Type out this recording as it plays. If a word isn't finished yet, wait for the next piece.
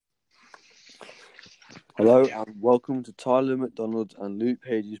Hello and welcome to Tyler McDonald's and Luke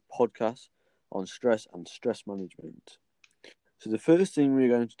Page's podcast on stress and stress management. So the first thing we're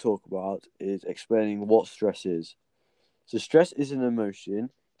going to talk about is explaining what stress is. So stress is an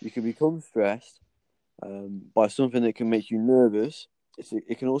emotion. You can become stressed by something that can make you nervous.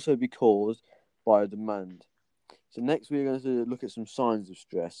 It can also be caused by a demand. So next we're going to look at some signs of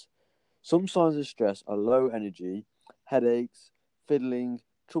stress. Some signs of stress are low energy, headaches, fiddling,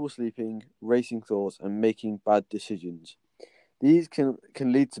 trouble sleeping, racing thoughts, and making bad decisions. These can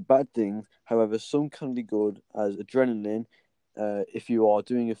lead to bad things. However, some can be good, as adrenaline. If you are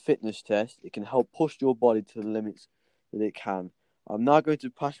doing a fitness test, it can help push your body to the limits that it can. I'm now going to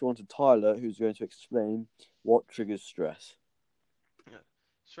pass you on to Tyler, who's going to explain what triggers stress. Yeah.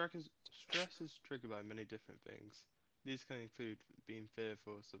 Stress is triggered by many different things. These can include being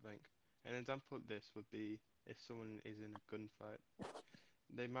fearful of something. An example of this would be if someone is in a gunfight.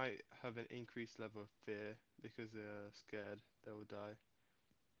 They might have an increased level of fear because they are scared they will die.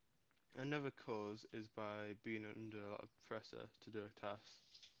 Another cause is by being under a lot of pressure to do a task.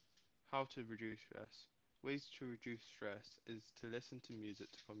 How to reduce stress. Ways to reduce stress is to listen to music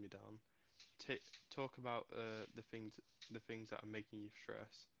to calm you down. Talk about the things that are making you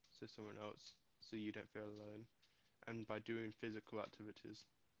stress to someone else so you don't feel alone, and by doing physical activities.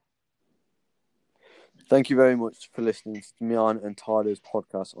 Thank you very much for listening to Mian and Tyler's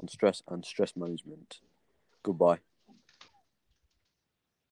podcast on stress and stress management. Goodbye.